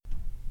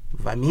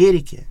В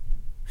Америке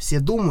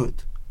все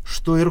думают,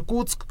 что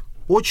Иркутск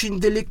очень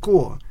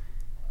далеко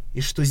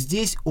и что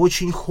здесь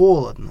очень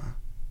холодно.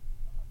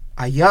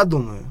 А я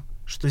думаю,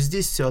 что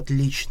здесь все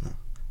отлично.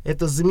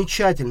 Это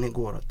замечательный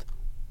город.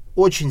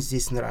 Очень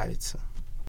здесь нравится.